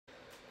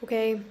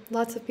Okay,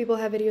 lots of people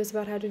have videos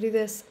about how to do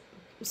this,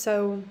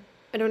 so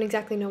I don't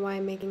exactly know why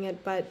I'm making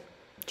it, but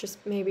just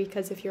maybe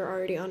because if you're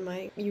already on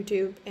my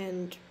YouTube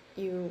and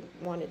you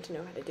wanted to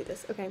know how to do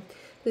this. Okay,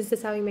 this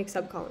is how you make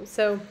subcolumns.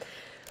 So,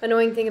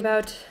 annoying thing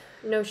about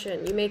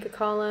Notion, you make a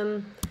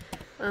column,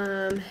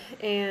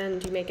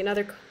 and you make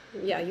another,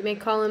 you make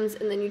columns,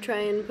 and then you try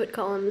and put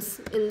columns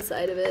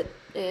inside of it,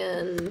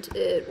 and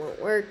it won't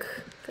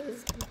work,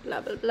 because blah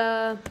blah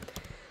blah.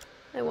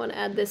 I want to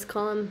add this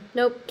column.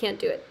 Nope, can't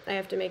do it. I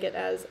have to make it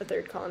as a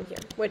third column here,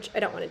 which I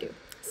don't want to do.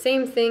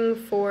 Same thing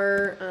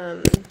for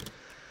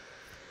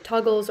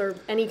toggles or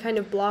any kind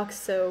of blocks.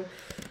 So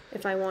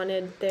if I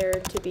wanted there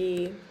to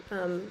be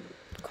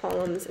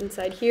columns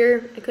inside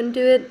here, I couldn't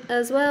do it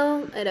as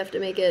well. I'd have to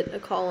make it a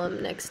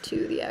column next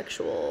to the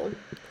actual,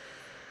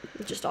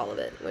 just all of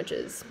it, which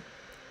is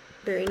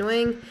very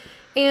annoying.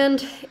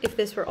 And if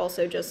this were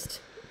also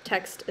just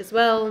text as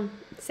well,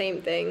 same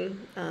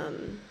thing.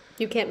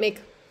 You can't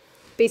make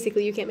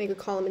a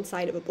column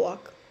inside of a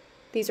block.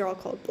 These are all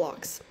called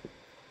blocks.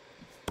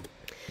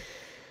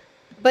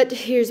 But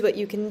here's what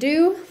you can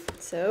do.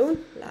 So,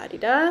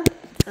 la-di-da.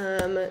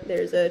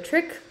 There's a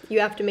trick. You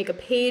have to make a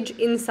page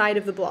inside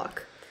of the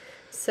block.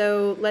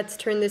 So let's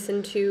turn this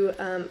into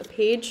a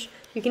page.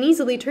 You can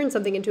easily turn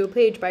something into a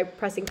page by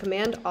pressing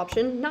Command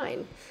Option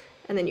 9.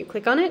 And then you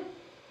click on it.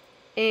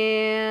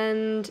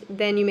 And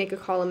then you make a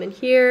column in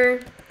here.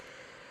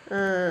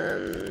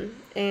 And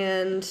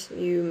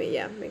you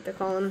make the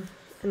column.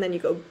 And then you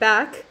go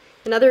back.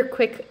 Another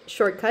quick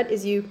shortcut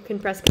is you can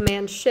press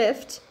Command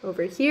Shift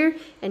over here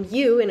and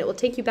it will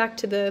take you back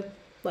to the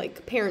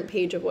parent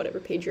page of whatever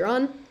page you're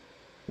on.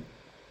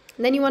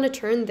 And then you want to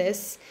turn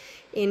this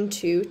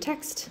into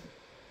text.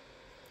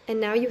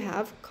 And now you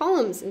have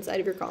columns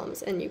inside of your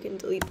columns, and you can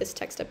delete this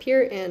text up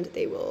here and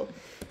they will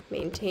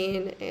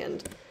maintain,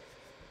 and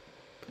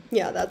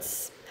yeah,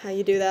 that's how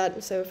you do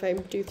that. So if I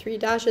do 3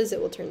 dashes, it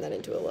will turn that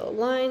into a little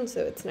line,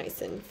 so it's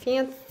nice and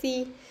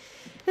fancy.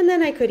 And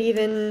then I could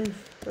even,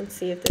 let's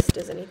see if this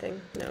does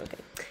anything. No, okay.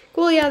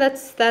 Cool, yeah,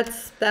 that's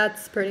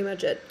pretty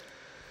much it.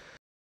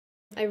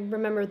 I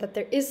remember that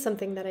there is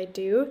something that I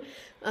do.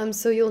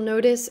 So you'll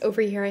notice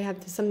over here I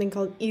have something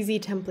called Easy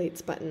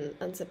Templates button,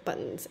 unzip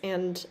buttons,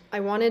 and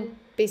I wanted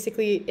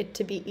basically it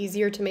to be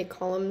easier to make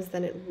columns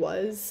than it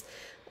was,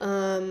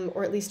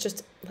 or at least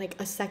just like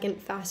a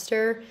second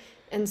faster.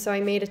 And so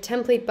I made a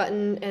template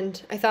button,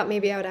 and I thought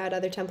maybe I would add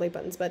other template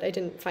buttons, but I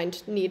didn't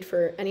find need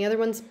for any other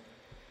ones.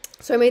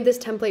 So I made this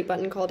template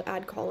button called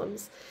Add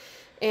Columns.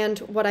 And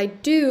what I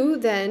do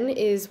then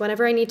is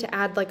whenever I need to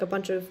add like a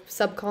bunch of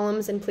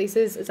subcolumns in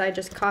places is I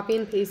just copy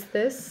and paste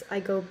this.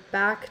 I go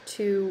back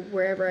to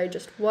wherever I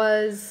just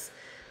was,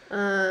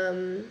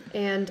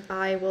 and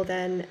I will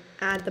then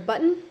add the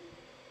button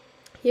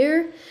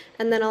here,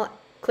 and then I'll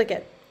click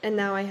it. And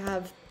now I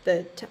have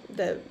the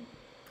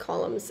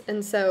columns.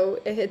 And so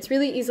it's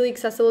really easily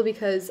accessible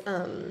because,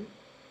 go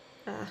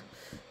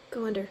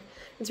under.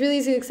 It's really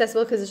easily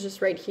accessible because it's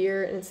just right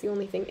here and it's the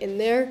only thing in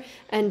there,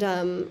 and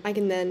I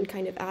can then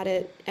kind of add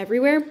it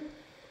everywhere.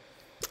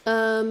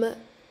 The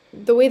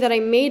way that I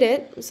made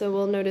it, so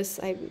we'll notice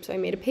I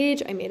made a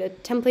page, I made a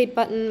template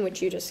button,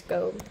 which you just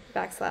go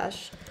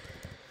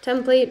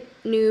 /template,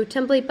 new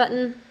template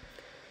button,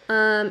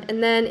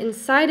 and then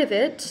inside of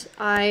it,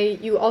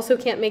 you also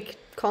can't make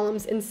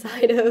columns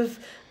inside of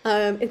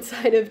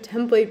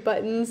template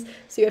buttons,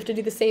 so you have to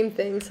do the same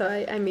thing. So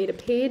I made a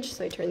page,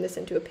 so I turned this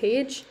into a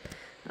page.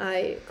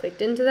 I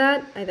clicked into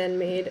that, I then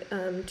made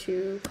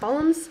 2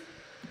 columns,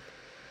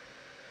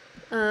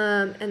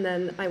 and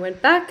then I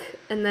went back,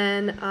 and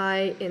then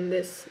in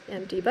this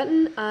empty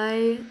button,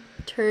 I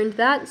turned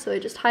that, so I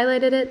just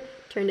highlighted it,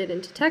 turned it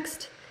into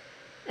text,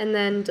 and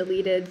then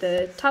deleted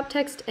the top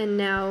text, and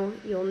now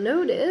you'll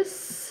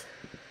notice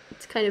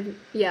it's kind of,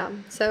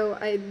 so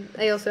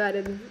I also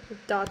added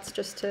dots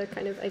just to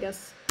kind of, I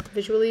guess,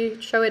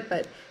 visually show it,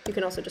 but you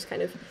can also just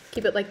kind of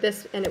keep it like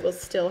this, and it will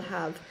still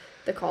have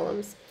the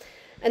columns.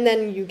 And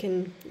then you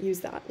can use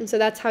that. And so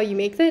that's how you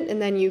make it.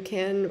 And then you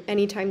can,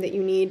 anytime that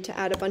you need to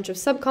add a bunch of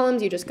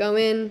subcolumns, you just go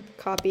in,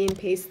 copy and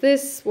paste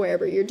this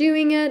wherever you're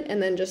doing it,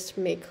 and then just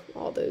make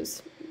all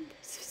those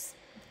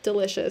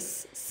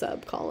delicious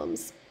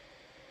subcolumns.